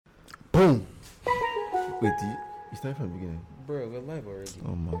Boom. Wait, you started from the beginning? Bro, we're live already.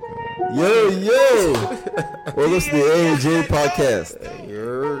 Oh my god. Yo! Welcome to the A&J podcast.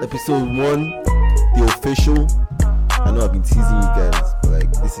 Episode 1, the official. I know I've been teasing you guys, but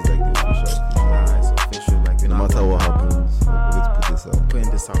like this is like the official. Nah, it's official. Like, No matter what happens, we're going to put this out.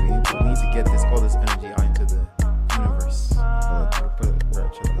 Putting this out. We need to get all this energy out into the universe.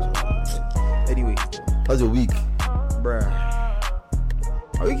 Anyways, How's your week? bruh.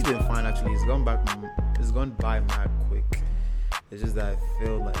 My week's been fine actually. It's gone by mad quick. It's just that I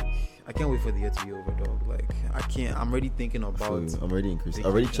feel like I can't wait for the year to be over, dog. Like I'm already thinking about. I'm already increased. I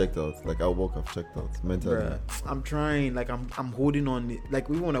already checked out. Like I've checked out mentally. Bruh, I'm trying. Like I'm holding on. Like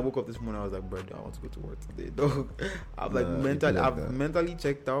even when I woke up this morning, I was like, bro, I want to go to work today, dog. I've mentally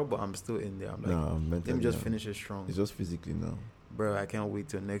checked out, but I'm still in there. I'm like, let me just finish it strong. It's just physically now. Bro, I can't wait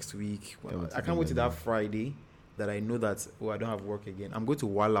till next week. I can't wait till that Friday that I know that I don't have work again. I'm going to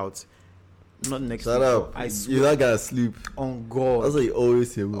wall out. Not next week. Shut up. You're not gonna sleep. On God. That's what you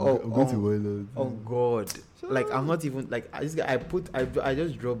always say. I'm going to wall out. On God. Like I'm not even like I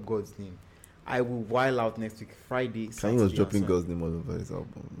just dropped God's name. I will while out next week, Friday. Kanye was dropping God's name all over his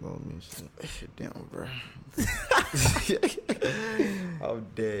album. No, I mean, shit. Damn, bro. I'm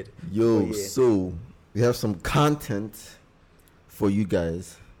dead. Yo, so we have some content for you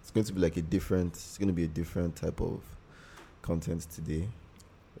guys. It's going to be a different type of content today.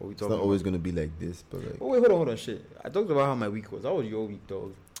 It's not always going to be like this, but like. Oh wait, hold on, shit. I talked about how my week was. How was your week,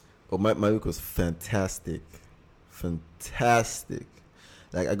 dog? Oh, my week was fantastic.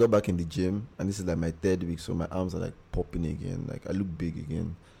 Like I got back in the gym, and this is like my 3rd week, so my arms are like popping again. Like I look big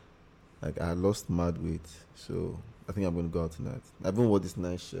again. Like I lost mad weight, so I think I'm gonna go out tonight. I've even wore this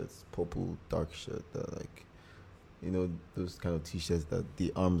nice shirt, purple dark shirt that like, you know, those kind of t-shirts that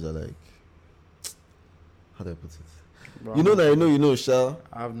the arms are like. How do I put it? Bro, you know, Sha.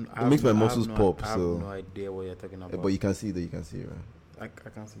 It makes my muscles pop. I have no idea what you're talking about. But you can see it. You can see it, right? I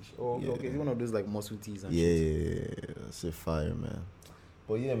can't see. Oh, yeah. Okay. It's one of those like muscle tees and shit. Yeah, it's a fire, man.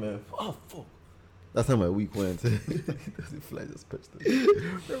 But yeah, man. Oh fuck. That's how my week went. The fly just perched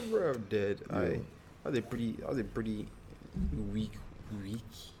it. Bro, I'm dead. Yeah. That was a pretty weak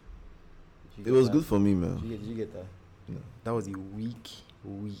week. It was good for me, man. Did you get that? No. That was a weak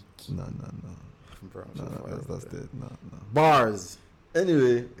week. No. Bro, that's it. No. Bars.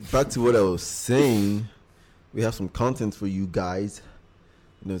 Anyway, back to what I was saying. We have some content for you guys.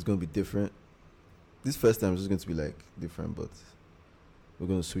 You know, it's going to be different. This first time is just going to be like different, but we're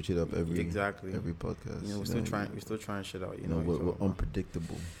going to switch it up every podcast. You know, we're still trying shit out. You know, we're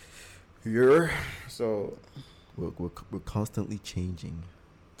unpredictable. So we're constantly changing.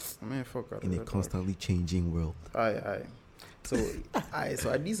 Man, fuck out in a constantly changing world. Aye. So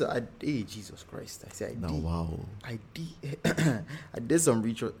Jesus Christ! I said wow. I did some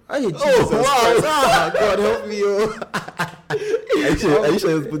research. Jesus Christ. God help me, yo. Are you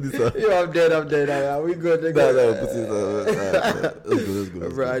sure you put this up? Yo, I'm dead. We good. No, put this up. Let's go.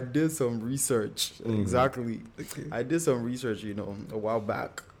 Bro, I did some research. Mm-hmm. Exactly. Okay. I did some research, a while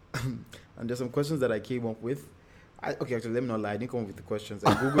back, and there's some questions that I came up with. Actually, let me not lie. I didn't come up with the questions.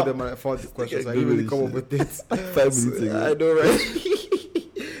 I googled them and I found the questions. I didn't really come up with it. 5 minutes ago. I know, right?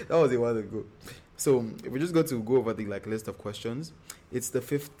 That was a while ago. So we're just going to go over the list of questions. It's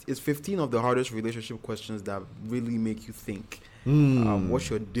 15 of the hardest relationship questions that really make you think. What's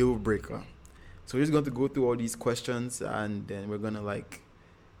your deal breaker? So we're just going to go through all these questions, and then we're gonna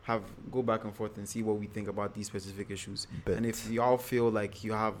go back and forth and see what we think about these specific issues. Bet. And if y'all feel like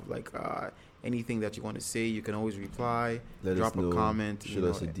you have anything that you want to say, you can always reply, drop a comment, shoot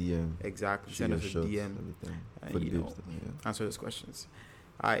us a DM. Exactly, send us a DM, and answer those questions.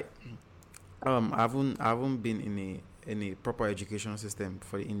 I haven't been in a proper educational system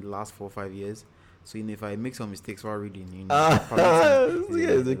in the last 4 or 5 years. So if I make some mistakes while reading,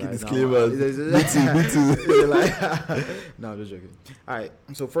 disclaimers. Me too. No, I'm just joking. All right.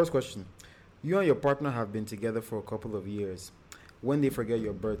 So first question: you and your partner have been together for a couple of years. When they forget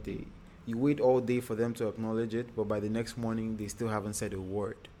your birthday, you wait all day for them to acknowledge it, but by the next morning they still haven't said a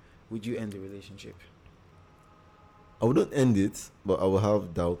word. Would you end the relationship? I wouldn't end it, but I will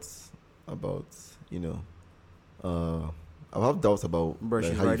have doubts about, I'll have doubts about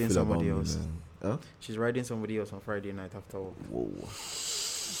she's how writing you feel somebody about else. Me, man. Huh? She's writing somebody else on Friday night after all. Whoa.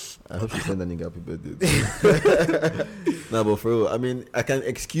 I hope she sent that nigga happy birthday. Nah, but for real, I mean, I can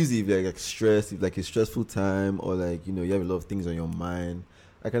excuse it if stress, if a stressful time, or you have a lot of things on your mind.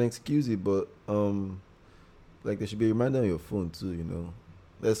 I can excuse it, but there should be a reminder on your phone too,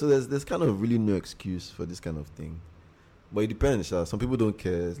 So there's kind of really no excuse for this kind of thing. But it depends. Some people don't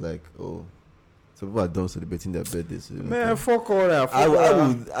care. It's like, oh, Some people are done celebrating their birthdays. So Man, fuck all that. Fuck I all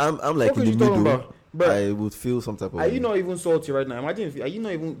that. would. I'm like What in you the talking middle. about? But I would feel some type of. are you not even salty right now? Imagine if are you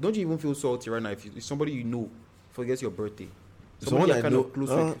not even? Don't you even feel salty right now if somebody you know forgets your birthday? Someone you're I kind know? of close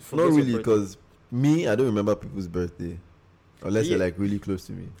Not with forgets your really, birthday. because me, I don't remember people's birthday unless Yeah. they're like really close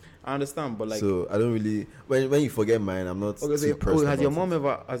to me. I understand, but like, So I don't really. When you forget mine, I'm not okay, too pressed has your about mom it.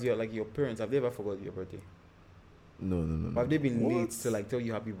 ever, has your like your parents, have they ever forgotten your birthday? No. Have they been What? late to like tell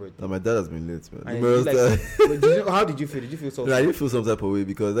you happy birthday? No, my dad has been late, man. And Numerous you, like, times. but how did you feel? Did you feel salty? No, I didn't feel some type of way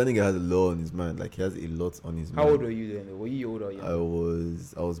because that nigga has a lot on his mind. Like he has a lot on his mind. How old were you then? Were you older or younger?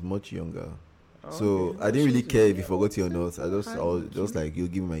 I was much younger. Oh, So okay. I didn't really Shit, care if you yeah, forgot it or okay. not. I was just like, you'll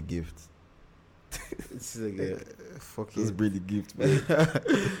give me my gift. It's like fuck Just it. bring the gift, man.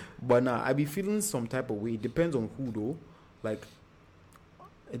 But nah, I be feeling some type of way. It depends on who though. Like,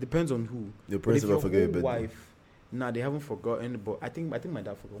 it depends on who. Your But parents if ever your forget your whole birthday? wife, nah, they haven't forgotten. But I think my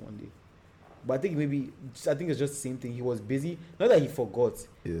dad forgot one day. But I think it's just the same thing. He was busy. Not that he forgot.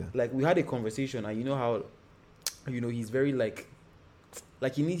 Yeah. Like we had a conversation, and you know how, he's very like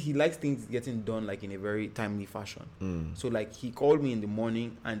he likes things getting done like in a very timely fashion. So like he called me in the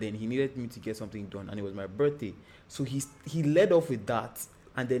morning, and then he needed me to get something done, and it was my birthday. So he led off with that,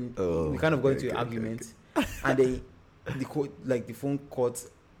 and then we kind of got into an argument, and then the phone cut.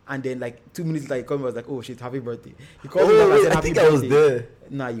 And then, like 2 minutes later, he called me. I was like, "Oh shit, happy birthday!" He called me back and Oh, said, I "Happy think birthday." I was there.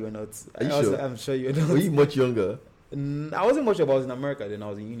 Nah, you were not. Are you sure? I'm sure you were not. Were you much younger? I wasn't much about. I was in America then. I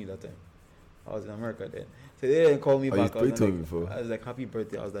was in uni that time. I was in America then. So they didn't call me Oh, you back. I was prayed to him like, before. I was like, "Happy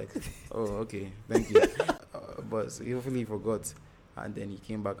birthday!" I was like, "Oh, okay, thank you." But so hopefully he forgot. And then he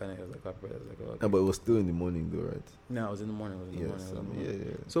came back and I was like, "Happy birthday." I was like, "Oh, okay." No, but it was still in the morning, though, right? No, I was in the morning. I was in the morning. I was in the morning.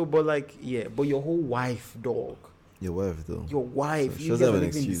 Yeah. So, but like, yeah, but your whole wife, dog. Your wife, though. Your wife, So she you doesn't guys have are an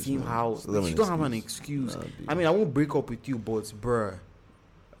living in the excuse, same man. house. She doesn't have She an don't have an excuse. excuse. Nah, I mean, I won't break up with you, but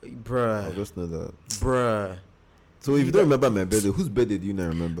I just know that. bruh. So if you don't remember my birthday, whose birthday do you not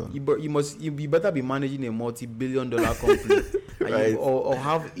remember? You better be managing a multi-billion-dollar company, and Right. or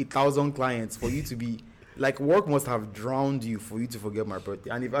have 1,000 clients for you to be like, work must have drowned you for you to forget my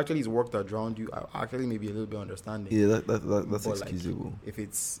birthday. And if actually it's work that drowned you, I actually maybe a little bit understanding. Yeah, that's But, like, excusable.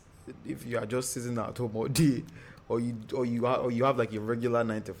 if you are just sitting at home all day, or you have like your regular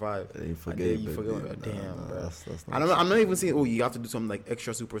 9 to 5, And you forget. then you your forget birthday. about- damn, Nah, bro. that's And I'm not even saying, you have to do something like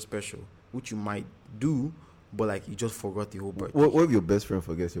extra super special, which you might do, but like you just forgot the whole birthday. What if your best friend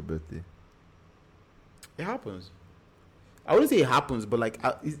forgets your birthday? It happens. I wouldn't say it happens, but like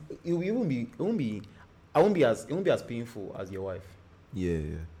it won't be as painful as your wife. Yeah.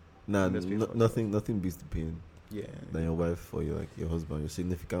 Nah, Best friend forgets. nothing beats the pain Yeah. than your wife or your husband, your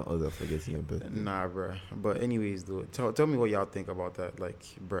significant other forgetting your birthday. Nah, bruh. But anyways, though, tell me what y'all think about that. Like,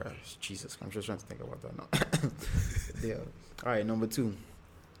 bruh, Jesus, I'm just trying to think about that now. Yeah. All right, number 2.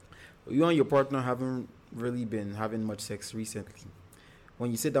 You and your partner haven't really been having much sex recently.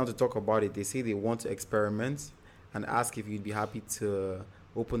 When you sit down to talk about it, they say they want to experiment and ask if you'd be happy to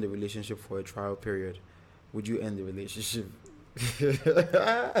open the relationship for a trial period. Would you end the relationship?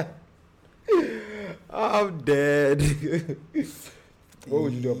 I'm dead. What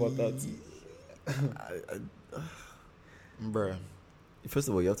would you do about that? Bruh. First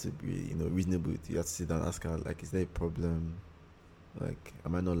of all, you have to be, reasonable. You have to sit down and ask her, like, is there a problem? Like,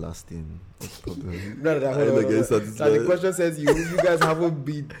 am I not lasting? What's the problem? No, I hold don't on, get hold on. satisfied. Now the question says you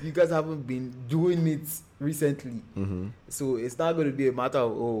guys haven't been doing it recently. Mm-hmm. So it's not going to be a matter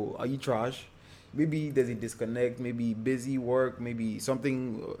of, are you trash? Maybe there's a disconnect, maybe busy work, maybe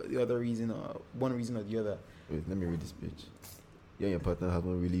something, the other reason, one reason or the other. Wait, let me read this page. You and your partner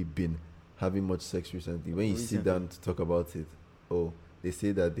haven't really been having much sex recently. When you sit Recently. down to talk about it, they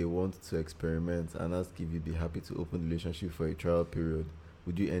say that they want to experiment and ask if you'd be happy to open the relationship for a trial period.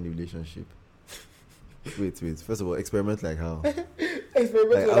 Would you end the relationship? Wait. First of all, experiment like how? Like,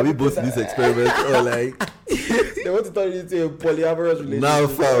 are we both in this experiment or like? They want to turn it into a polyamorous relationship. Now,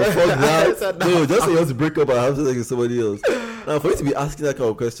 fuck I said that. No, just say you want to break up and have sex with somebody else. Now, for you to be asking that kind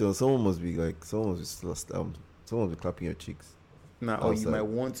of question, someone must be clapping your cheeks. Nah, or you outside. might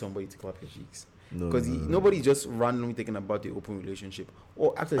want somebody to clap your cheeks. No, Because no. nobody's just randomly thinking about the open relationship.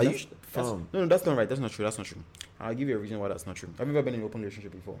 Or actually, Are you that's, fam? no, that's not right. That's not true. That's not true. I'll give you a reason why that's not true. Have you ever been in an open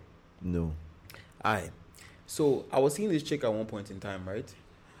relationship before? No. So I was seeing this chick at one point in time, right?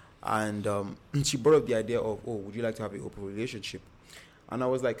 And she brought up the idea of, would you like to have an open relationship? And I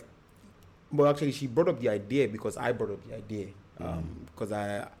was like, well, actually, she brought up the idea because I brought up the idea. Because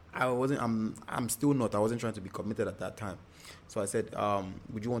I wasn't, I'm still not, I wasn't trying to be committed at that time. So I said,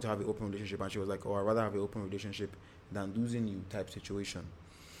 would you want to have an open relationship? And she was like, I'd rather have an open relationship than losing you type situation.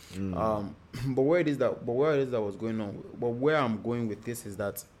 But where it is that was going on, but where I'm going with this is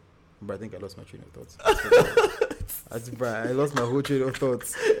that But I think I lost my train of thoughts. I lost my whole train of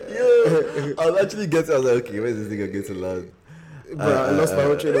thoughts. Yo, I was actually getting. I was like, okay, where's this nigga going to land? But I lost my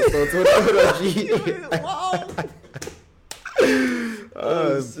whole train of thoughts. Hold on, G.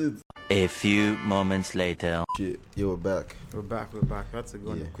 Shit. A few moments later. Shit. Yo, we're back. We're back. We had to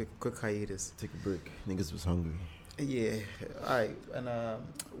go on a quick hiatus. Take a break. Niggas was hungry. Yeah. All right. And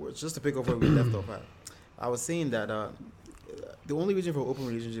just to pick up where we left off at, I was saying that the only reason for open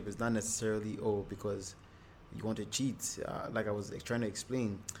relationship is not necessarily because you want to cheat. Like I was trying to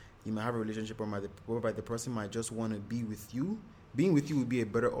explain, you might have a relationship whereby the person might just want to be with you. Being with you would be a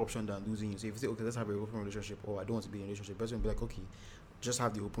better option than losing you. So if you say, okay, let's have an open relationship, or I don't want to be in a relationship, the person will be like, okay, just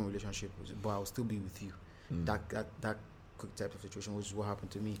have the open relationship, but I'll still be with you. That quick type of situation, which is what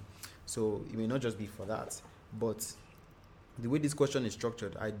happened to me. So it may not just be for that, but the way this question is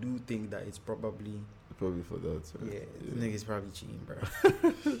structured, I do think that it's probably for that. So yeah. The nigga's probably cheating, bro.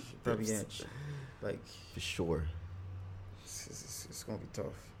 Probably getting like for sure. It's gonna be tough.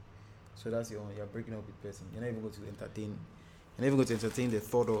 So that's you're breaking up with person. You're not even going to entertain. You're not even going to entertain the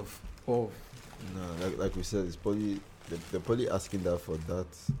thought of. No, like we said, it's probably they're probably asking that for that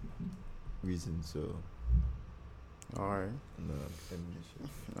reason. So. All right. No.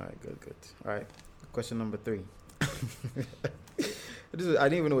 All right. Good. All right. Question number 3. I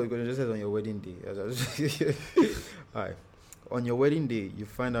didn't even know what it just says on your wedding day. All right. On your wedding day, you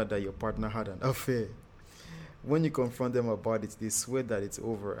find out that your partner had an affair. When you confront them about it, they swear that it's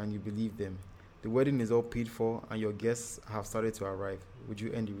over and you believe them. The wedding is all paid for and your guests have started to arrive. Would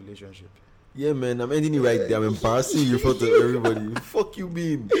you end the relationship? Yeah, man. I'm ending it right there. I'm embarrassing you in front of everybody. Fuck you,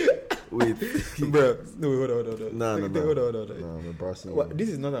 mean? Wait. Bro, no, hold on. No. Hold on. No, I'm embarrassing Well, you. this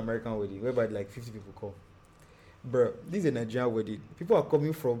is not an American wedding whereby like 50 people come. Bro, this is a Nigerian wedding. People are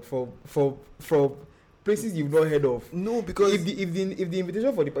coming from places you've not heard of. No, because if the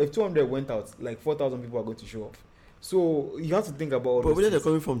invitation if 200 went out, like 4,000 people are going to show up. So you have to think about all but whether those they're things.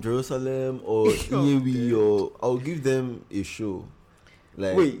 coming from Jerusalem or Iyewi, or I'll give them a show.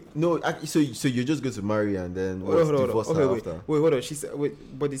 Like, Wait. No, so you're just going to marry and then divorce her after? Wait, hold on. She said,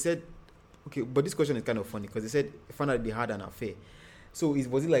 but they said, okay, but this question is kind of funny because they said found out they had an affair. So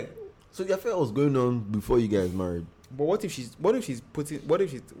was it like? So the affair was going on before you guys married. But what if she's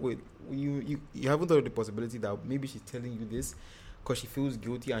you haven't thought of the possibility that maybe she's telling you this because she feels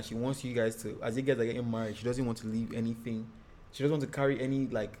guilty and she wants you guys to, as you guys are getting married, she doesn't want to leave anything. She doesn't want to carry any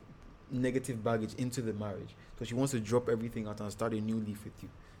like negative baggage into the marriage. So she wants to drop everything out and start a new leaf with you.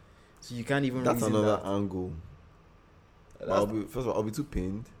 So you can't even. That's reason another that. angle. First of all, I'll be too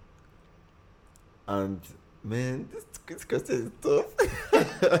pained. And man, this question is tough.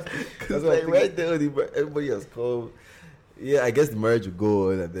 Because like right there, everybody has come. Yeah, I guess the marriage will go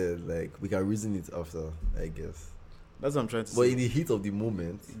on and then like we can reason it after, I guess. That's what I'm trying to But say. in the heat of the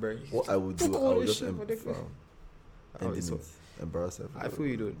moment, Bro, what I would do, I would just ending it. Embarrass everybody. I feel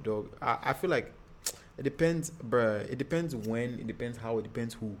you though, dog. I feel like it depends, bruh. It depends when, it depends how, it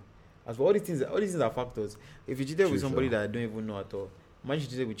depends who. As for all these things are factors. If you cheated with somebody that I don't even know at all, imagine you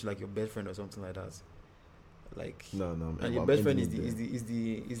cheated with like your best friend or something like that. Like no, and your best friend is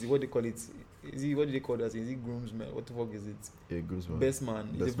the what they call it? Is he, what do they call that? Is he groomsman? What the fuck is it? Yeah, groomsman. Best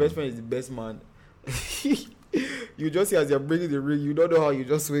man. The best friend is the best man. You just see as you're bringing the ring, you don't know how you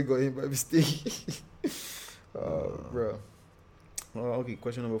just swing on him by mistake. Bro. Okay,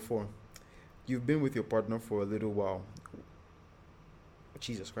 question number 4. You've been with your partner for a little while.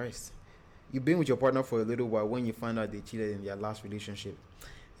 Jesus Christ. You've been with your partner for a little while when you find out they cheated in their last relationship.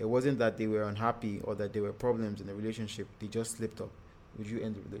 It wasn't that they were unhappy or that there were problems in the relationship. They just slipped up. Would you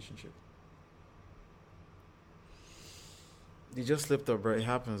end the relationship? They just slipped up, bro. It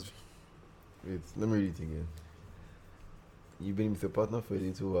happens. Wait, let me read it again. You've been with your partner for a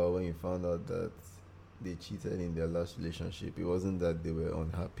little while when you found out that they cheated in their last relationship. It wasn't that they were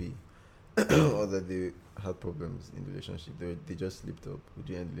unhappy or that they had problems in the relationship. They just slipped up. Would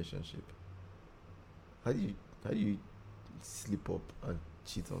you end the relationship? How do you slip up and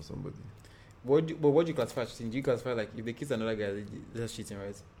cheat on somebody? What do you classify as cheating? Do you classify like if they kiss another guy, that's cheating,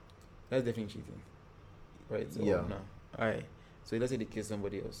 right? That's definitely cheating, right? So, yeah. No. All right. So let's say they kiss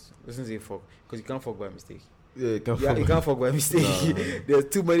somebody else. Let's say fuck, because you can't fuck by mistake. Yeah, you can't fuck by mistake. No. There's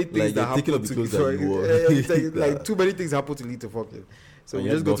too many things that happen to like too many things happen to lead to fucking. So we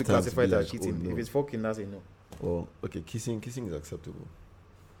just go to classify that as cheating. If it's fucking, that's a no. Well, okay, kissing is acceptable.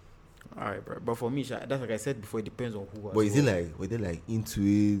 Alright, bro. But for me, that's like I said before, it depends on who. But is it like, were they like into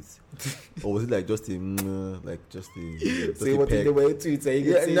it, or was it like just a say what they were into it? So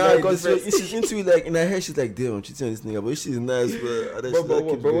you yeah, nah, because she's into it. Like in her head, she's like, damn, I'm cheating on this nigga, but she's nice,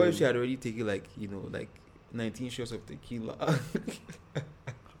 but what if she had already taken like 19 shots of tequila?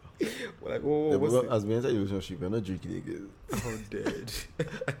 Like, oh, Yeah, what's but it? as we enter the relationship, you're not drinking again. I'm dead.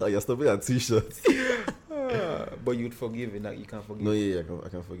 Like, you're stopping at 2 shots. But you'd forgive it. Like, you can't forgive. No, yeah, I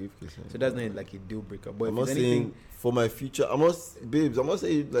can forgive Christian. So that's not like a deal breaker. But I'm if not it's saying anything, for my future. I'm not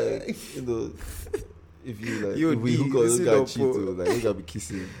saying like if you like Yo, if we D, hook up, listen look up, at cheat, bro. like we gotta be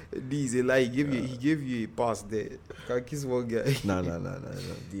kissing. D is a lie. He gave you a pass there. Can kiss one guy. Nah.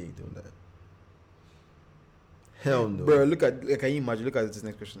 D ain't doing that. Hell no. Bro, look at. Can you imagine? Look at this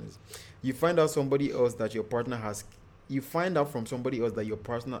next question is. You find out somebody else that your partner has. You find out from somebody else that your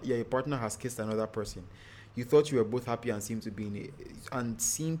partner has kissed another person. You thought you were both happy and seemed to be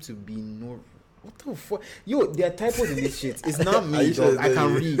no. What the fuck? Yo, there are typos in this shit. It's not Are me, you sure dog. it's I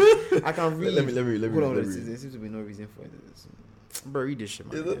not can you? read. I can read. Let me Hold on, read. there seems to be no reason for it. Bro, read this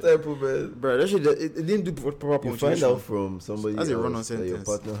shit, man. It's not typo, man. Bro, that shit, it didn't do proper You punctuation. find out from somebody That's a run-on else that your sentence.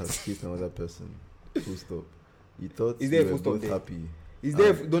 partner has kissed another person. Full stop. You thought Is there a you were full stop both there? happy. Is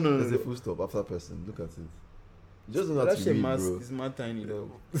there? No. There's a full stop after person. Look at it. You just don't know how That to shit read, mad, bro. it's mad tiny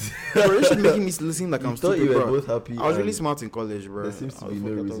though. Bro, you should making me seem like You I'm thought stupid, you were bro. both happy. I was really and smart in college, bro. There seems to I be was no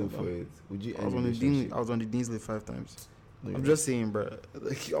fucking reason talking for about. it. Would you I was end on the relationship? I was on the Dean's List 5 times. No, I'm you're just saying, bro.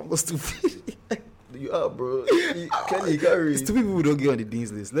 Like, I'm not stupid. not. You are, bro. Kenny, you can't read. Stupid people don't get on the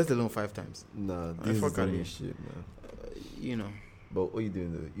Dean's List, let alone 5 times. Nah, I this is fuck outta dumb here. as shit, man. You know. But what are you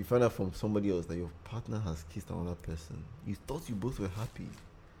doing though? You find out from somebody else that your partner has kissed another person. You thought you both were happy.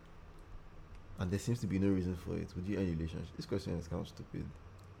 And there seems to be no reason for it. Would you end your relationship? This question is kind of stupid.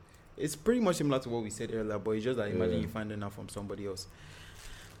 It's pretty much similar to what we said earlier, but it's just like imagine Yeah. you finding out from somebody else.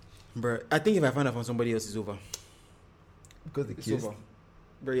 Bro, I think if I find out from somebody else, it's over. Because they It's kissed. over.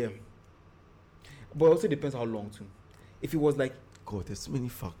 But yeah. But it also depends how long too. If it was like God, there's so many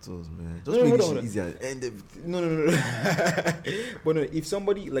factors, man. No, Just make hold this on, shit hold on. easier and end everything. no. But no, if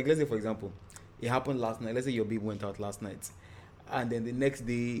somebody like let's say for example, it happened last night. Let's say your babe went out last night, and then the next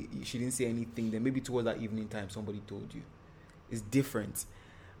day she didn't say anything. Then maybe towards that evening time somebody told you. It's different.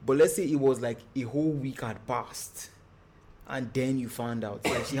 But let's say it was like a whole week had passed, and then you found out.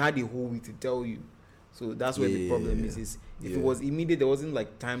 Like she had a whole week to tell you. So that's where the problem is. If it was immediate, there wasn't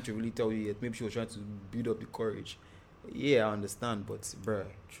like time to really tell you yet. Maybe she was trying to build up the courage. Yeah, I understand, but bruh,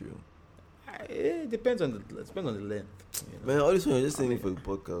 True. it depends on the length. You know? Man, all this one, you're just saying it for the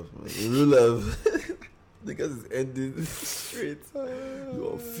podcast, man. In real life, the guys is ending straight. You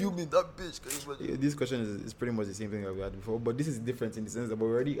are fuming that bitch. Can you Yeah, imagine? this question is pretty much the same thing that we had before, but this is different in the sense that we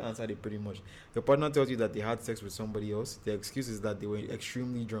already answered it pretty much. Your partner tells you that they had sex with somebody else. The excuse is that they were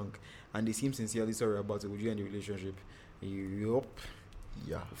extremely drunk, and they seem sincerely sorry about it. Would you end the relationship? Yup.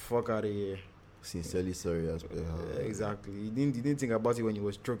 Yeah. Fuck out of here. Sincerely sorry as per her. Exactly. You didn't think about it when you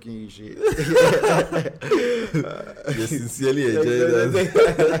was stroking you shit. You sincerely enjoyed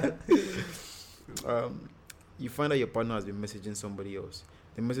that. You find out your partner has been messaging somebody else.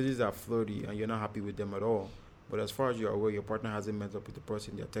 The messages are flirty and you're not happy with them at all. But as far as you're aware, your partner hasn't met up with the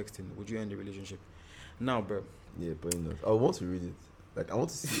person they're texting. Would you end the relationship? Now, bro. Yeah, but enough. I want to read it. Like, I want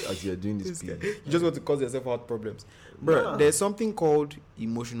to see as you're doing this This guy, piece. you just want to cause yourself out problems. Bro, Nah. there's something called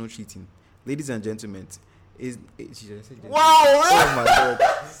emotional cheating. Ladies and gentlemen, Wow! oh my God.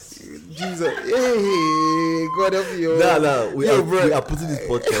 Jesus. Hey, God help you. Nah, we Yo, are putting this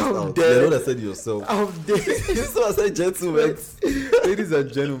podcast I'm out. dead. You know what I said yourself. I'm dead. This one I said gentlemen. Ladies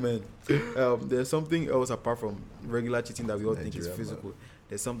and gentlemen, there's something else apart from regular cheating that we all think is Nigeria, physical.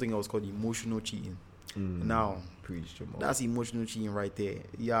 There's something else called emotional cheating. Mm. Now, Preach, Jamal. that's emotional cheating right there.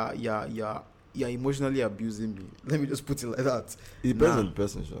 You're emotionally abusing me. Let me just put it like that. It depends on the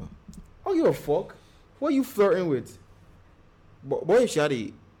person, sure. Oh, you a fuck? Who are you flirting with? But what if she had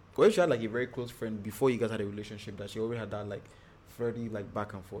like a very close friend before you guys had a relationship that she already had that like flirty like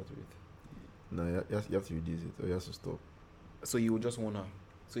back and forth with? No, you have to reduce it or you have to stop. So you would just want her.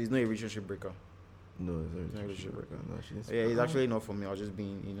 So he's not a relationship breaker. No, it's not Not a relationship relationship breaker. No, she needs to- Yeah, it's actually not for me. I was just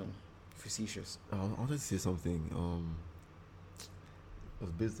being, facetious. I wanted to say something. It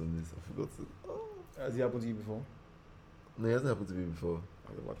was based on this. I forgot to. Has it happened to you before? No, it hasn't happened to me before.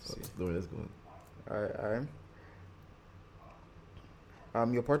 I was about to say. Don't worry, let's go on. Alright.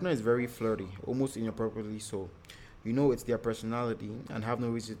 Your partner is very flirty, almost inappropriately so. You know it's their personality and have no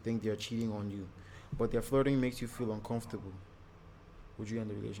reason to think they are cheating on you, but their flirting makes you feel uncomfortable. Would you end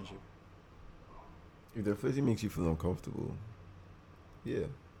the relationship? If the flirting makes you feel uncomfortable, yeah.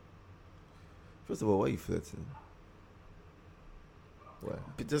 First of all, why are you flirting? Why?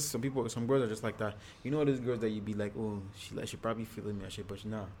 But just some girls are just like that. You know those girls that you be like, oh, she probably feeling me and shit, but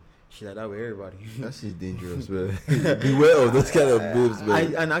nah, she like that with everybody. That shit's dangerous, man. Beware of those kind of babes,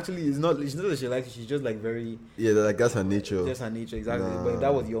 man. And actually, it's not that she likes it. She's just like very. Yeah, like that's her nature. Just her nature, exactly. Nah. But if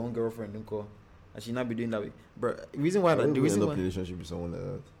that was your own girlfriend, don't call. And she not be doing that way, bro. Reason why, I the wouldn't reason end up why, in a relationship with someone like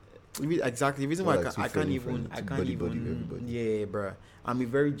that. Exactly. The reason why Or like two I can't friendly even. friends, I two can't buddy even. buddy with everybody. Yeah, bruh. I'm a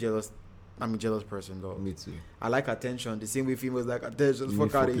very jealous. I'm a jealous person, though. Me too. I like attention. The same way females like attention. Me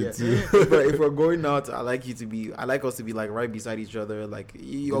Fuck out of fucking here. too. But if we're going out, I like us to be like right beside each other. Like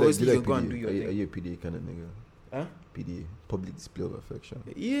you always do you like can go and PDA? do your Are thing. you a PDA kind of nigga? Huh? PDA, public display of affection.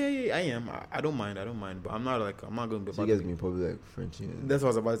 Yeah, I am. I don't mind. But I'm not going to be. So you guys been probably like Frenching. That's what I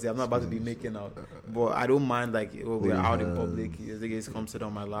was about to say. I'm not about to be making out, but I don't mind like we're Holding out in hands. public. You guys come sit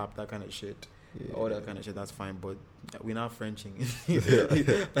on my lap, that kind of shit. Yeah. All that kind of shit, that's fine. But we're not Frenching.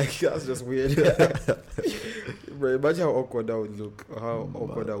 Like that's just weird. Bro, imagine how awkward that would look. Or how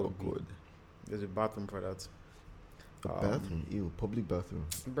awkward that would be. There's a bathroom for that. Bathroom, ew, public bathroom.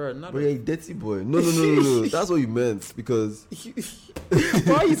 Bro, not. But you're a dirty boy. No. That's what you meant because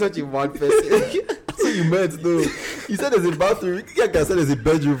Why are you such a mad person? that's what you meant. No, you said there's a bathroom. You think I said there's a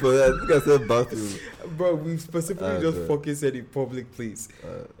bedroom for that? You think I said bathroom? Bro, we specifically just sorry. fucking said in public place.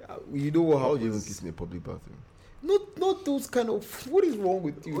 You know what How would you even happens? kiss me in a public bathroom? Not those kind of. What is wrong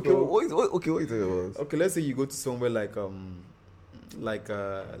with you? Okay, dog? what are you talking about? Okay, let's say you go to somewhere like let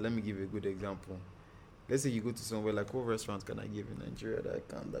me give you a good example. Let's say you go to somewhere like, what restaurants can I give in Nigeria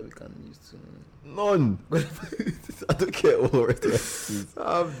that we can use to? None. I don't care what restaurant.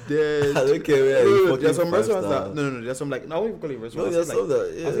 I'm dead. I don't care where. No, there's some fucking restaurants five-star. that no. There's some like now we call it No, restaurants. there's like, some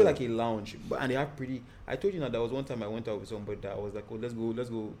that. Yeah. I feel like a lounge, and they have pretty. I told you now there was one time I went out with somebody that I was like, oh, let's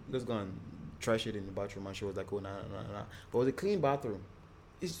go and try shit in the bathroom, and she was like, oh, nah. But it was a clean bathroom.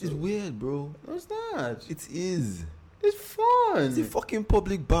 It's weird, bro. No, it's not. It is. It's fun. It's a fucking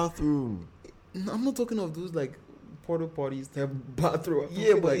public bathroom. No, I'm not talking of those like porta potties type bathroom. I'm Yeah,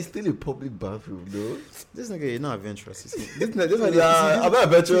 talking, but like, it's still a public bathroom, though. this nigga is not adventurous. You see. This I'm not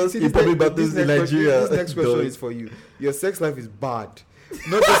adventurous in public bathrooms in Nigeria. This next question Dog. is for you. Your sex life is bad.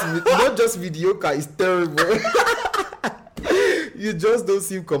 Not just mediocre. It's terrible. You just don't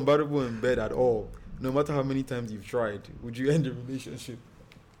seem compatible in bed at all. No matter how many times you've tried, would you end the relationship?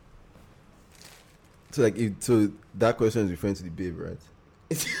 So that question is referring to the babe, right?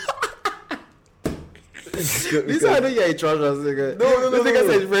 This is how I know you're a trash ass nigga. No. This nigga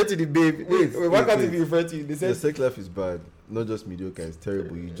said it's referring to the babe. Why can't it be referring to you? They Your said sex life is bad, not just mediocre. It's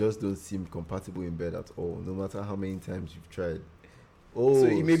terrible. You just don't seem compatible in bed at all, no matter how many times you've tried. Oh, So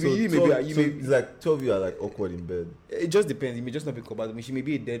it may be- you may be- it's like 12 of you are like awkward in bed. it just depends. It may just not be compatible. She may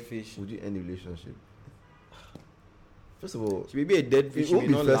be a dead fish. Would you end the relationship? First of all, She may be a dead fish. it She won't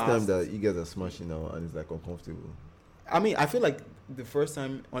may be the not first last. time that you guys are smashing now and it's like uncomfortable. I mean, I feel like the first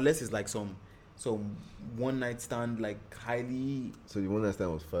time, unless it's like some one night stand, like highly. So the one last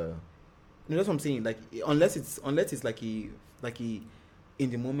time was fire. No, that's what I'm saying. Like unless it's like a in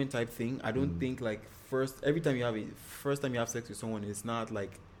the moment type thing. I don't think like first time you have sex with someone, it's not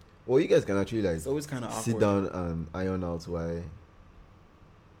like Well, you guys can actually like it's always kind of awkward. sit down and iron out why.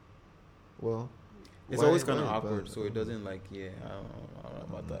 Well, It's why- always kind why of it's awkward, bad? so it doesn't like I don't know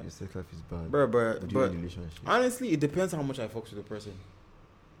about that. Your sex life is bad. But Would you end the relationship? honestly, it depends how much I fucks with the person.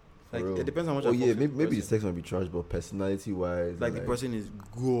 Like For real. it depends how much. Oh I yeah, fucks with maybe the person. sex might be trash, but personality wise, Like the person is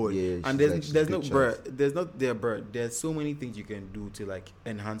good. Yeah, and she's there's like no big bruh, there's so many things you can do to like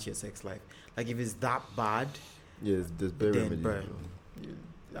enhance your sex life. Like if it's that bad, Yes, there's better then remedies. bruh,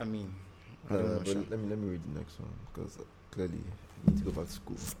 bro. I mean, I don't know, But Sha. let me read the next one because clearly you need to go back to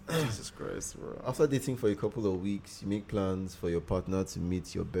school. Jesus Christ, bro. After dating for a couple of weeks, you make plans for your partner to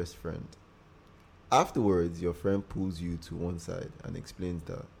meet your best friend. Afterwards, your friend pulls you to one side and explains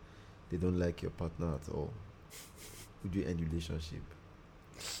that they don't like your partner at all. Would you end the relationship?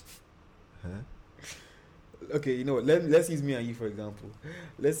 Huh? Okay, you know what? Let's use me and you for example.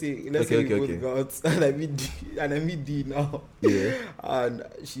 Let's say we both go out and I meet D now. Yeah. And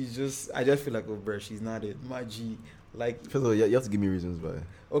I just feel like, oh bruh, she's not it. My G. Like First of all, you have to give me reasons why.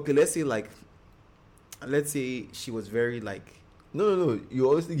 okay, let's say she was very like No. You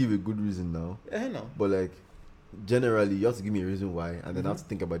obviously give a good reason now. no. But like, generally, you have to give me a reason why, and then I have to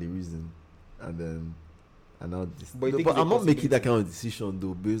think about the reason, and now this. But you think But it's a I'm not making that possibility? kind of decision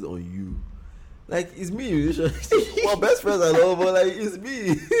though, based on you. Like, it's me in relationship. My best friends I love, but like, it's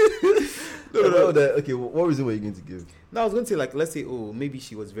me. No. Okay, what reason were you going to give? No, I was going to say like, let's say, maybe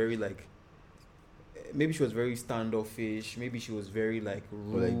she was very standoffish. Maybe she was very like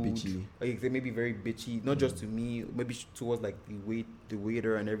rude, Or like bitchy. Like maybe very bitchy, not just to me. Maybe towards like the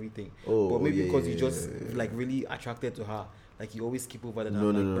waiter and everything. Oh, but maybe yeah, because yeah, you just yeah. like really attracted to her, like you always skip over that.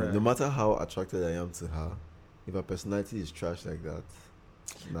 No. Bruh. No matter how attracted I am to her, if her personality is trash like that,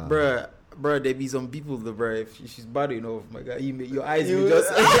 nah. Bruh, there be some people that bruh, if she's bad enough, my God, your eyes You- will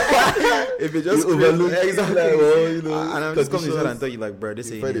just if it just You overlook exactly. like, well, you know, And I'm just coming to conditions. and tell you like, bruh, this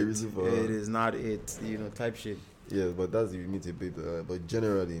You ain't find a it. reason for It her. is not it, type shit. Yeah, but that's if you meet a babe. But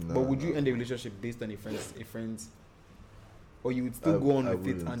generally, no. But would you end a relationship based on a friend's, or you would still go on I with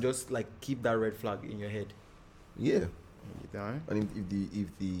it wouldn't. and just like keep that red flag in your head? Yeah. Yeah. And if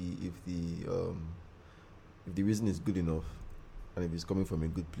the reason is good enough, and if it's coming from a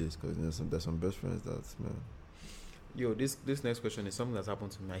good place, because there's some best friends that's man. Yo, this next question is something that's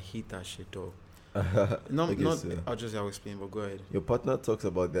happened to me. I hate that shit, dog. No, Okay, not. so I'll explain, but go ahead. your partner talks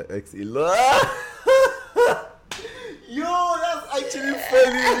about their ex a lot. Yo, that's actually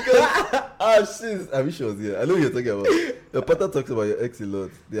funny because shit. I wish she was here. I know what you're talking about. Your partner talks about your ex a lot.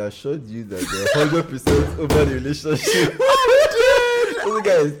 They assured you that they're 100% over the relationship. This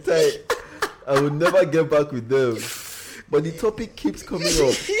guy is tight. I would never get back with them. But the topic keeps coming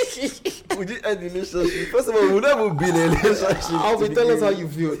up. Would you end the relationship? First of all, we would never be in a relationship. Alvin, tell us how you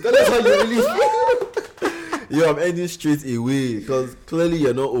feel. Tell us how you really feel. Yo, I'm ending straight away because clearly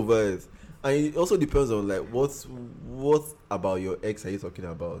you're not over it. And it also depends on like what about your ex are you talking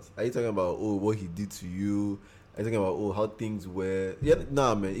about? Are you talking about what he did to you? Are you talking about how things were? Yeah,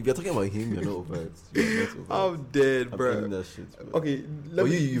 nah, man. If you're talking about him, you're not over it. You're not over I'm dead, I'm bro. ending that shit, bro. Okay, But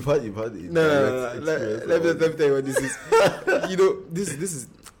you've had it. No. Let me tell you what this is. You know, this is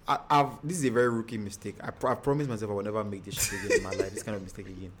this is a very rookie mistake. I promised myself I would never make this shit again in my life. This kind of mistake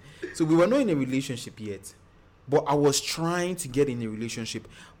again. So we were not in a relationship yet, but I was trying to get in a relationship.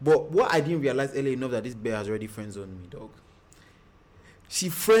 But what I didn't realize early enough that this bear has already friend zoned me, dog. She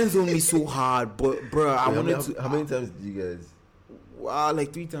friend zoned me so hard, but bro, I wanted to. How many times did you guys? Wow,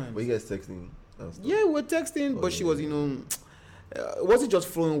 like 3 times. Were you guys texting? And stuff? Yeah, we were texting, but she was, it wasn't just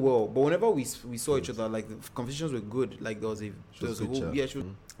flowing well. But whenever we saw each other, like the conversations were good. Like there was a whole, yeah. She was,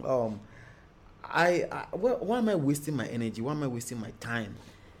 why am I wasting my energy? Why am I wasting my time?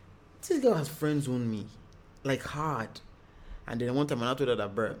 This girl has friends on me, like hard. And then one time I told her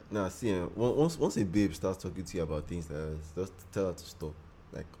that, bro. Nah, see, once a babe starts talking to you about things like that, just tell her to stop.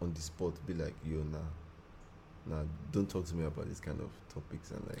 Like on the spot, be like, yo, nah, don't talk to me about this kind of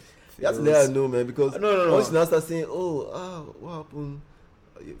topics and like. You have to let her know, man, because No. once she now starts saying, what happened?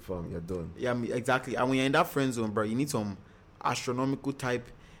 Fam, you're done. Yeah, exactly. And when you're in that friend zone, bro, you need some astronomical type.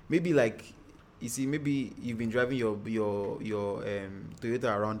 Maybe like, you see, maybe you've been driving your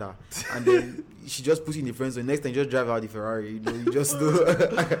Toyota around her, and then she just puts you in the friend zone. Next time, you just drive out the Ferrari. You just do.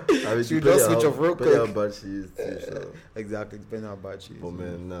 I mean, She'll just switch off real quick. How bad she is too, so. Exactly, depending on how bad she is. Oh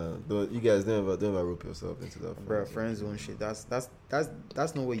man, nah. You guys don't ever rope yourself into that. Bro, friend zone shit. That's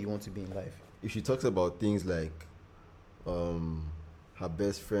not where you want to be in life. If she talks about things like, her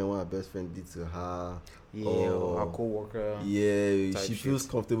best friend, what her best friend did to her. Yeah, or her co-worker. Yeah, she shit. feels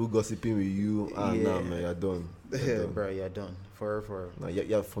comfortable gossiping with you. Nah, man, you're done. Bro, you're done. For Nah,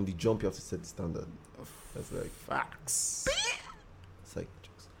 yeah, from the jump, you have to set the standard. That's like facts. It's like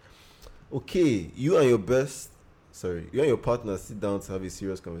jokes. Okay, you and your partner sit down to have a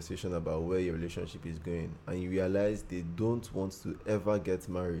serious conversation about where your relationship is going, and you realize they don't want to ever get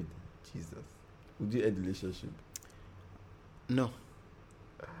married. Jesus, would you end the relationship? No.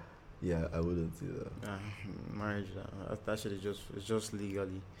 Yeah, I wouldn't say that. Marriage, that shit is just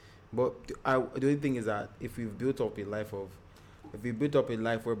legally. But the only thing is that if we've built up a life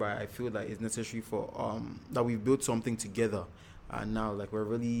whereby I feel that it's necessary for that we've built something together, and now like we're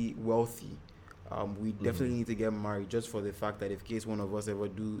really wealthy, we definitely need to get married, just for the fact that if case one of us ever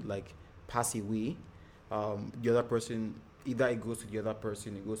do like pass away, the other person, either it goes to the other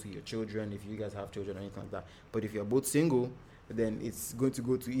person, it goes to your children if you guys have children or anything like that. But if you're both single, then it's going to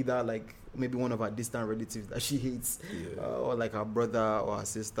go to either like maybe one of our distant relatives that she hates, or like her brother or her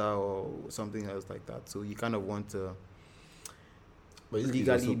sister or something else like that. So you kind of want to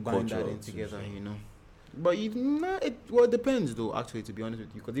legally bind that in together, But it depends though. Actually, to be honest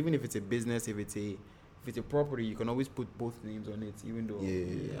with you, because even if it's a business, if it's a property, you can always put both names on it, even though.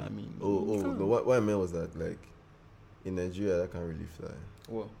 I mean. No, what I meant was that like in Nigeria that can't really fly.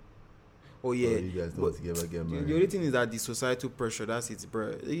 What? Oh yeah, you guys don't together get married. The only thing is that the societal pressure, that's it,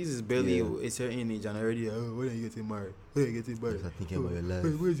 bro. This is barely a certain age and already, when are you getting married? When are you getting married? Start thinking about your life.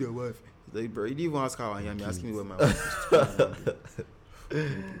 Where's your wife? Like, bro, you didn't even ask how I am. You're asking me where my wife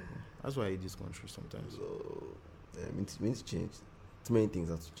is. That's why I hate this country sometimes. So, we need to change. Too many things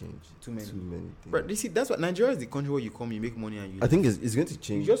have to change. Too many things. Bro, you see, that's what Nigeria is, the country where you come, you make money, and you. I think it's going to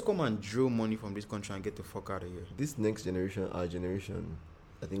change. You just come and drill money from this country and get the fuck out of here. This next generation, our generation,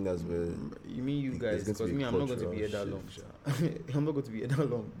 I think that's where. You mean you guys? Because me, I'm not going to be here that long. I'm not going to be here that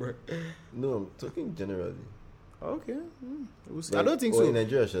long, bro. No, I'm talking generally. Okay. We'll see. Like, I don't think so. In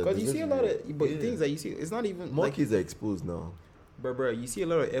Nigeria, because you see a lot of things that you see. It's not even more kids are exposed now. Bro, you see a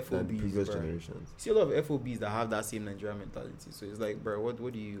lot of FOBs. The previous generations. You see a lot of FOBs that have that same Nigerian mentality. So it's like, bro,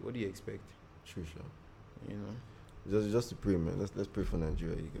 what do you expect? Sure. Just to pray, man. Let's pray for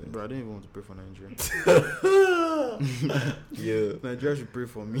Nigeria, you guys. Bro, I don't even want to pray for Nigeria. Yeah. Nigeria should pray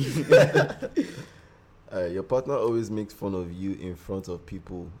for me. Your partner always makes fun of you in front of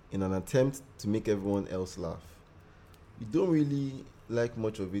people in an attempt to make everyone else laugh. You don't really like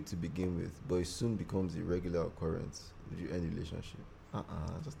much of it to begin with, but it soon becomes a regular occurrence. Would you end the relationship?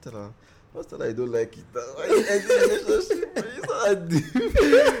 Just tell her you don't like it. Why you end the relationship?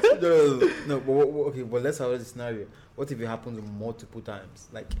 No, but okay, but let's have this scenario. What if it happens multiple times?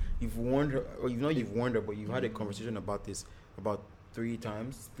 Like you've warned her, or you've warned her, but you've had a conversation about this about 4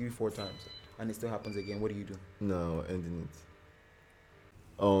 times, and it still happens again. What do you do? No, ending it.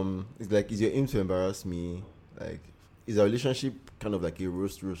 It's like, is your aim to embarrass me? Like, is our relationship kind of like a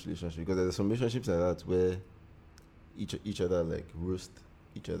roast relationship? Because there's some relationships like that where each other like roast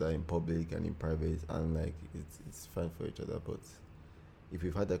each other in public and in private, and like it's fine for each other. But if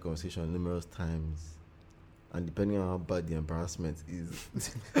we've had that conversation numerous times, and depending on how bad the embarrassment is,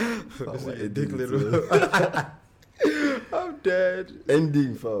 I'm dead.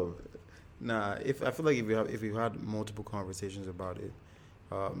 Ending, fam. Nah, I feel like if we've had multiple conversations about it,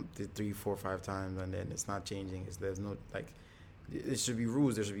 3, 4, 5 times, and then it's not changing. There's no like, it should be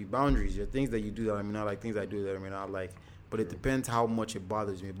rules. There should be boundaries. There are things that you do that I may not like, things I do that I may not like. But it depends how much it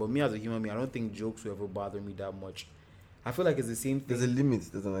bothers me. But me as a human being, I don't think jokes will ever bother me that much. I feel like it's the same thing. There's a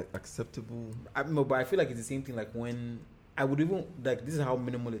limit. There's an acceptable. No, but I feel like it's the same thing. Like when I would even like, this is how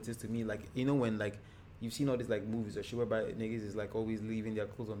minimal it is to me. Like, you know, when like you've seen all these like movies or shit whereby niggas is like always leaving their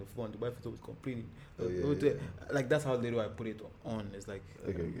clothes on the floor and the wife is always complaining. Like that's how little I put it on. It's like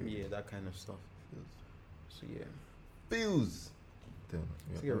yeah, that kind of stuff. So yeah. Feels. Damn.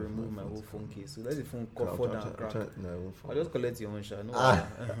 I think I removed my whole phone case. So let the phone fall down. I'll just collect your own shot. No,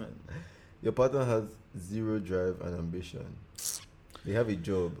 your partner has zero drive and ambition. They have a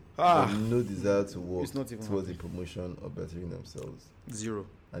job, but no desire to work towards a promotion or bettering themselves. Zero.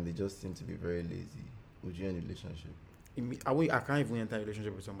 And they just seem to be very lazy. Would you end a relationship? I can't even enter a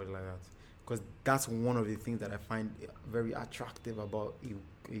relationship with somebody like that, because that's one of the things that I find very attractive about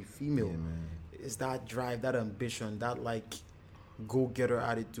a female. Yeah, man. Is that drive, that ambition, that like go-getter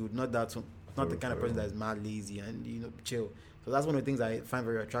attitude. Not the kind of person that is mad lazy and chill. So that's one of the things I find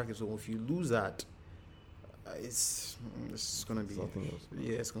very attractive. So if you lose that, it's gonna be something else.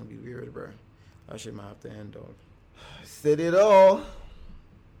 Yeah, it's gonna be weird, bro. That shit might have to end, dog. Said it all.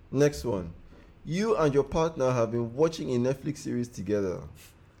 Next one. You and your partner have been watching a Netflix series together.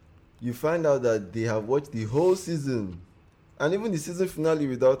 You find out that they have watched the whole season and even the season finale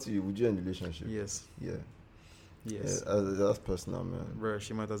without you. Would you end the relationship? Yes. Yeah. Yes. Yeah, that's personal, man. Bro,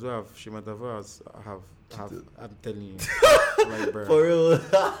 she might as well have I'm telling you. Like, bro. For real.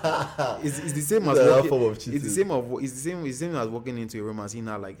 It's the same as it's the same as walking into a room and seeing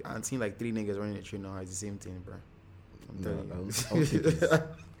like 3 niggas running a train now. It's the same thing, bro. I'm telling you.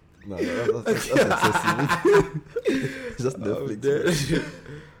 No, that's excessive. Just Netflix.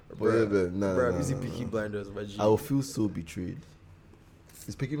 Bro, I'm using Peaky Blinders. I will feel so betrayed.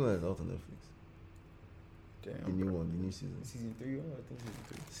 Is Peaky Blinders out on Netflix? Damn, the new one, the new season. Season 3? Oh, I think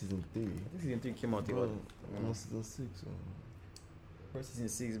season 3. I think season 3 came out. No, season 6. Bro, season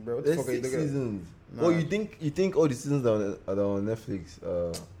 6, bro. What the fuck are you looking at? Seasons. Nah. Oh, you think all the seasons are on Netflix?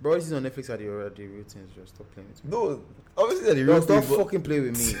 Bro, this is on Netflix are the real things. Just stop playing with me. No, obviously they're the real things. Don't fucking play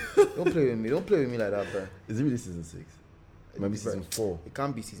with me. Don't play with me. Don't play with me like that, bro. Is it really season 6? It might be season 4. It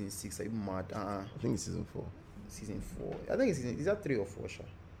can't be season 6. Are you mad? I think it's season 4. Season 4. I think it's season. Is that 3 or 4, Sha?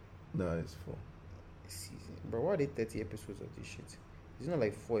 No, it's 4. Season. Bro, why are they 30 episodes of this shit? It's not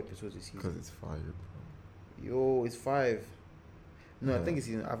like 4 episodes this season. Because it's 5. Yo, it's 5. No, I think it's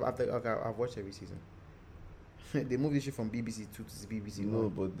season. I've watched every season. They moved this shit from BBC 2 to BBC 1. No,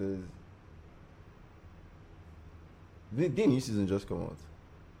 but the new season just come out.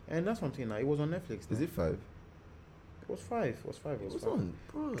 And that's one thing now. It was on Netflix. Is it 5? It was 5. It was 5. It was on,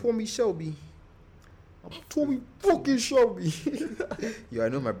 bro. Tommy Shelby. I'm Tommy fucking Shelby. Yo, I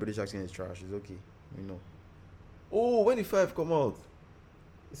know my British accent is trash. It's okay. You know. Oh, when did 5 come out?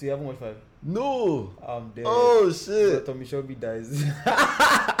 So you haven't watched 5? No. I'm dead. Oh shit. So Tommy Shelby dies.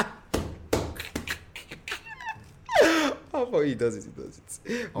 How far he does it?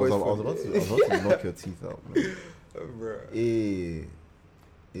 I was about to knock your teeth out, man. Bro. A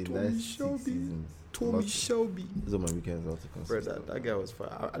Tommy nice Shelby. 6 seasons. Tommy Shelby. Those are my weekends out to Bro, consist. that guy was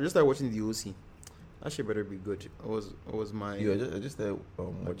fire. I just started watching the OC. That shit better be good. It was my I just started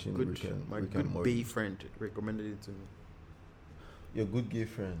watching Rick and Morty. Bay friend recommended it to me. Your good gay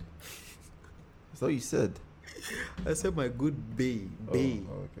friend. That's what you said. I said my good Bay. Oh,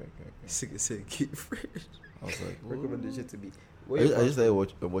 okay. Said gay friend. I was like, recommended shit to me. I just started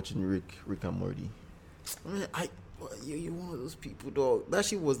watching Rick and Morty. You one of those people, dog. That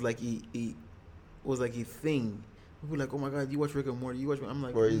shit was like a thing. People were like, oh my god, you watch Rick and Morty? You watch? I'm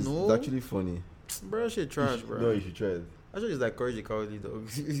like, Bro, it's no. actually funny. Bro, shit trash, bro. No, you should try it. Actually, it's like Courage the Cowardly Dog.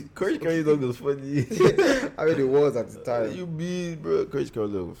 Courage the Cowardly Dog was funny. I mean, it was at the time. You mean, bro? Courage the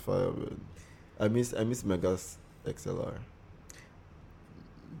Cowardly Dog was fire, man. I miss Megas XLR.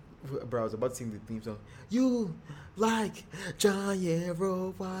 Bro, I was about to sing the theme song. You like giant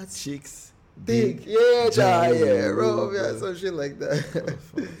robots, Chicks. big, giant robots, yeah, some shit like that.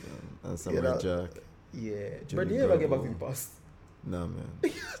 And Samurai Jack. Yeah, Jimmy but did you ever get back Bravo. to the past? Nah, man.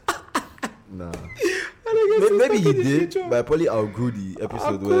 Nah. I guess Maybe he it's in the did, future. but I probably outgrew the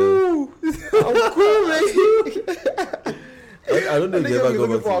episode I'm where cool. I'm cool, man. I don't know if I they think ever I'm go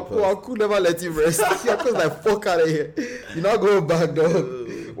looking back for to the past. Aku never let him rest. Aku's like, fuck out of here. You're not going back, dog.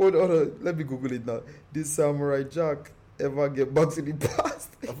 Hold on. Let me Google it now. Did Samurai Jack ever get back to the past?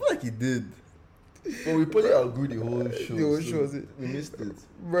 I feel like he did. But we probably outgrew the whole show. The whole so show, is it? we missed it.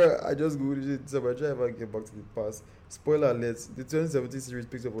 Bruh, I just Googled it. Samurai Jack ever get back to the past? Spoiler alert. The 2017 series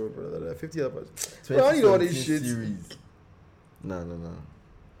picks up over 50 episodes. Bro, I need all this 2017 shit. series. Nah.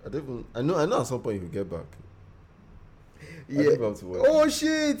 I don't even, I know at some point he will get back. I Yeah. think we have to watch Oh it.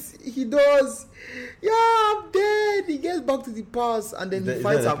 shit, he does. Yeah, I'm dead. He gets back to the past and then Is he that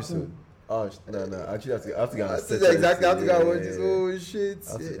fights an Aku. episode? Oh, no. Actually, I have to get That's a exactly. I have to go watch this. Oh shit.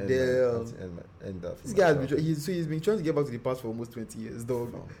 I have to end Damn. end that. This guy has been he's been trying to get back to the past for almost 20 years,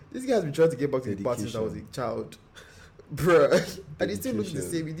 dog. This guy has been trying to get back to the past since I was a child. Bruh. And he still looks the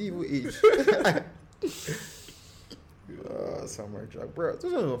same. He didn't even age. Samurai Jack. Bruh,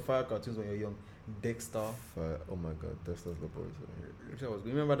 those are fire cartoons when you're young. Dexter. Oh my god, Dexter's Laboratory. Which I was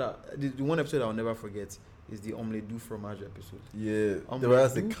remember that the one episode I'll never forget is the Omelette du fromage episode. Yeah, Omelette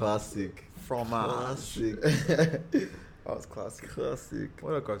that's a du classic. Fromage. Classic. That was classic. Classic.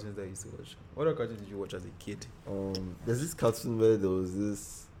 What other cartoons that you used to watch? What other cartoons did you watch as a kid? There's this cartoon where there was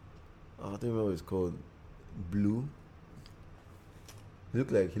this. I don't remember what it's called. Blue. He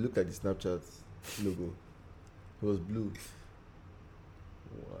looked like the Snapchat logo. It was blue.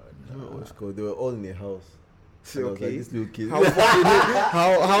 I don't know what it's called. They were all in a house. And I was like, Okay. this little kid.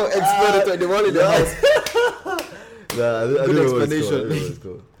 How explanatory the one in the house. Nah, I Good don't know what explanation. it's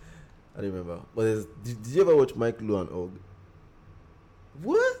called. I don't remember. But did you ever watch Mike, Lou, and Og?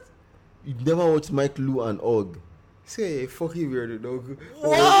 What? You never watched Mike, Lou, and Og? Say fucking weird dog.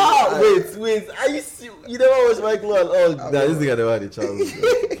 Wow! Wait. Are you serious? You never watched Mike, Lou, and Og? Nah, this thing I never had a chance.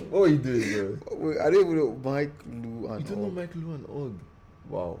 What were you doing, bro? Wait, I don't even know Mike, Lou, and You don't know all. Mike, Lou, and Og?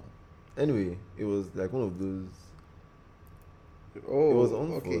 Wow. Anyway, it was like one of those. Oh, It was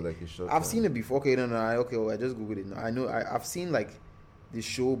on okay. for like a short I've time. seen it before. Okay, no. I just googled it. No, I know. I've seen like the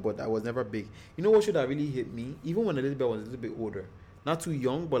show, but I was never big. You know what show that really hit me? Even when Elizabeth was a little bit older, not too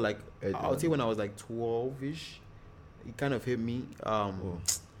young, but like I'll say when I was like 12ish, it kind of hit me.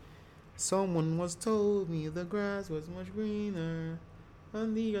 Someone was told me the grass was much greener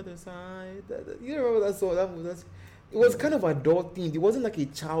on the other side. You remember that song? It was kind of adult themed. It wasn't like a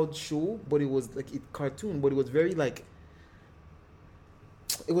child show, but it was like a cartoon. But it was very like.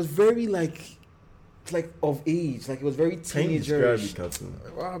 It was very like of age. Like it was very Can you teenager. describe the cartoon?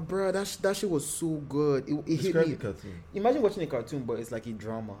 Wow, bro, that shit was so good. It hit Describe me. the cartoon. Imagine watching a cartoon, but it's like a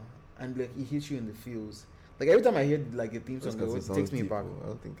drama, and like it hits you in the feels. Like every time I hear like a theme Those song, it cartoons always takes sound me back. deep,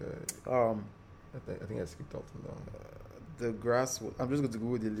 oh. I don't think I think I skipped out on that one. The grass. I'm just going to go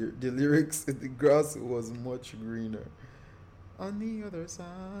with the lyrics. The grass was much greener on the other side.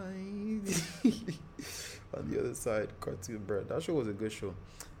 On the other side, cartoon, bro. That show was a good show.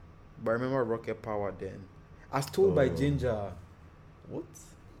 But I remember Rocket Power then. As Told by Ginger. What?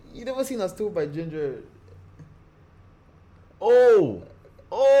 You never seen As Told by Ginger? Oh,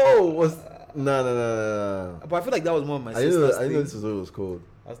 was no. But I feel like that was more of my I sister's didn't know thing. this was what it was called.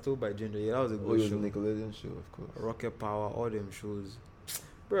 As Told by Ginger. Yeah, that was a Oh, it good was a show. Nickelodeon show, of course. Rocket Power, all them shows.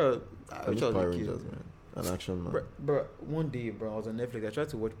 Bro, I I wish miss I was Power a kid. Rangers, man. An action man. Bro, one day, bro, I was on Netflix. I tried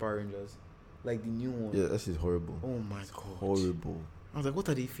to watch Power Rangers. Like the new one. Yeah, that shit's horrible. Oh my god. Horrible. I was like, what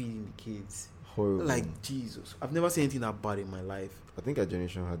are they feeding the kids? Horrible. Like, Jesus. I've never seen anything that bad in my life. I think our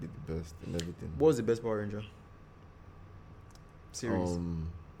generation had it the best in everything. What was the best Power Ranger series?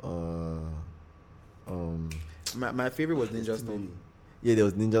 My favorite was Ninja Storm. Yeah, there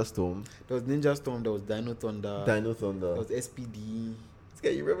was Ninja Storm. There was Ninja Storm, there was Dino Thunder, Dino Thunder. there was SPD. This guy,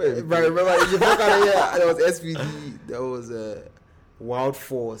 you remember everything? Right, remember, if you fuck out of here, there was SPD, there was Wild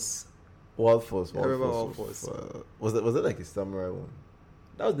Force. Wild Force. I remember Wild Wild Force. Was that like a samurai one?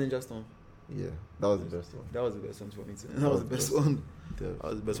 That was Ninja Storm. Yeah, that was the best one. That was the best one for me too. That was the best one. That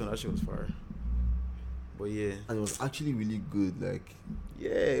was the best one. That shit was fire. But yeah, And it was actually really good. Like, yeah,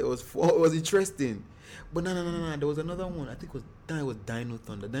 it was interesting. But no. There was another one. I think it was Dino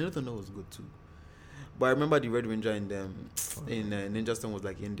Thunder. Dino Thunder was good too. But I remember the Red Ranger in Ninja Storm was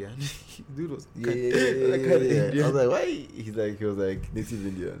like Indian. Dude was Yeah. Indian. I was like, why? He was like native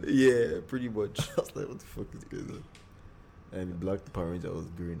Indian. Yeah, pretty much. I was like, what the fuck is going on? And the Black Power Ranger was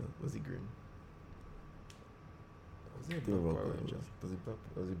green. Was he green? Was it a I don't Black remember Power what it Ranger?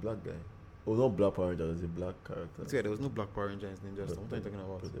 was he black guy? Oh, not Black Power Ranger. Was a black character. Yeah, there was no Black Power Ranger in Ninja Storm. What are you talking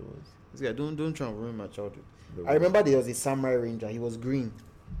about? But there was. Yeah, don't try and ruin my childhood. There I was. remember there was a Samurai Ranger. He was green.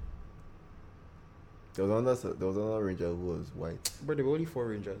 There was another ranger who was white. But there were only 4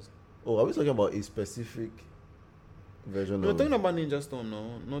 Rangers. Oh, are we talking about a specific version No, of? talking about Ninja Storm,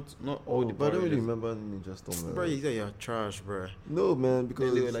 no. Not all the but I Power don't really Rangers. remember Ninja Storm. Bro, you said you're trash, bro. No, man, Because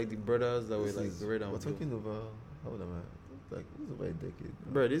because they were like the brothers that were this like is- red and we're blue. talking over. How old am I? Like it's over a decade.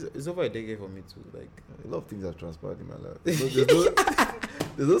 Bro, it's over a decade for me too. Like, A lot of things have transpired in my life.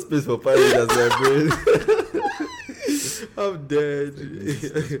 There's no space for Power Rangers in my brain. I'm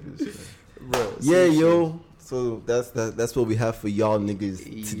dead. Bro, Yeah, yo. So that's what we have for y'all niggas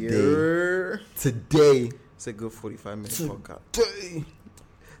today. Today. It's a good 45 minute To- podcast. Day.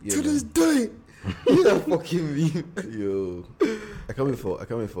 Yeah, To man. this day. You that fucking me. Yo. I can't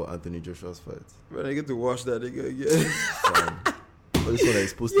wait for Anthony Joshua's fight. Bro, I get to watch that nigga again. Fam. But this one is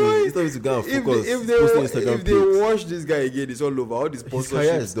supposed Yo, to. It's not to go and focus. if It's posting Instagram they pics. watch this guy again, it's all over. All the His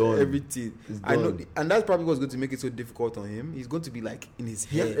career is sponsorships, done. everything. It's I know, done. and that's probably what's going to make it so difficult on him. He's going to be like in his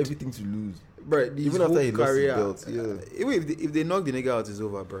He has head, everything to lose. bro. Even after he lost his belt, Even if they knock the nigga out, it's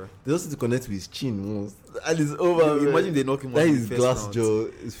over, bro. They just need to connect with his chin once, and it's over. Yo, imagine they knock him that out. in his the first glass round. jaw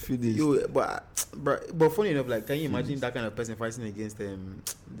is finished. Yo, but funny enough, like, can you imagine that kind of person fighting against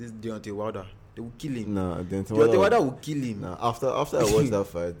this Deontay Wilder? They will kill him. Nah, Deontay Wilder will kill him. Nah, after I watched that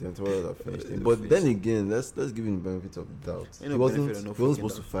fight, Deontay Wilder finished him. But then again, let's give him the benefit of the doubt. Ain't no He wasn't benefit of no supposed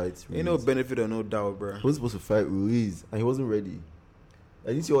fucking to fight. Ain't no benefit or no doubt, bro. He was supposed to fight Ruiz, and he wasn't ready. I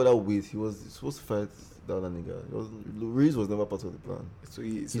didn't see all that weight. He was supposed to fight the other nigga. Ruiz was never part of the plan. So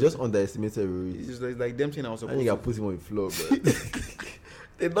He just underestimated Ruiz. it's just like them saying I was I supposed think I to. put him on the floor, bro.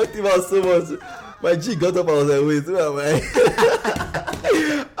 They knocked him out so much. My G got up and was like, wait, where am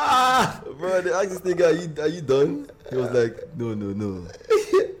I? Bro, they asked this nigga, are you done? He was like, no.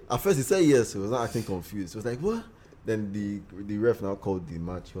 At first he said yes. He was not acting confused. He was like, what? Then the ref now called the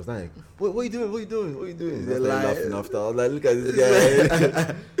match. He was like, what are you doing? What are you doing? He He's was like lying. laughing after. I was like, look at this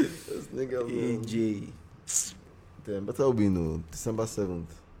guy. This nigga, man. AJ. Damn, but that'll be December 7th.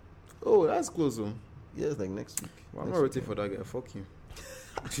 Oh, that's close, though. Yeah, it's like next week. Well, I'm Next not week. rooting for that guy. Fuck him.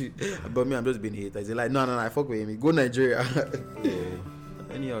 But me, I'm just being hater. He's like, no, I fuck with him. Go Nigeria. Yeah.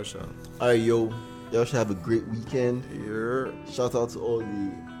 Anyhow, Sean. Alright, yo. Y'all should have a great weekend. Yeah. Shout out to all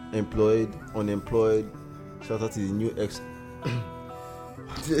the employed, unemployed. Shout out to the new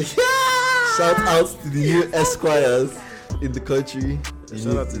Shout out to the new esquires in the country.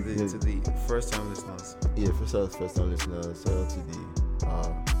 Shout out to the first time listeners. Yeah, first time listeners. Shout out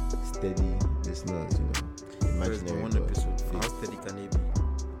to the steady listeners. First Imaginary one but episode. How fake, steady can it be?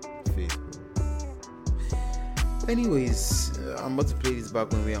 fake, bro. Anyways, I'm about to play this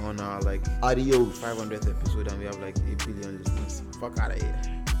back when we are on our like Adios. 500th episode and we have like 8 billion listeners. Fuck out of here.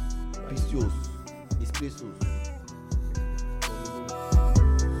 Peace. It's pesos.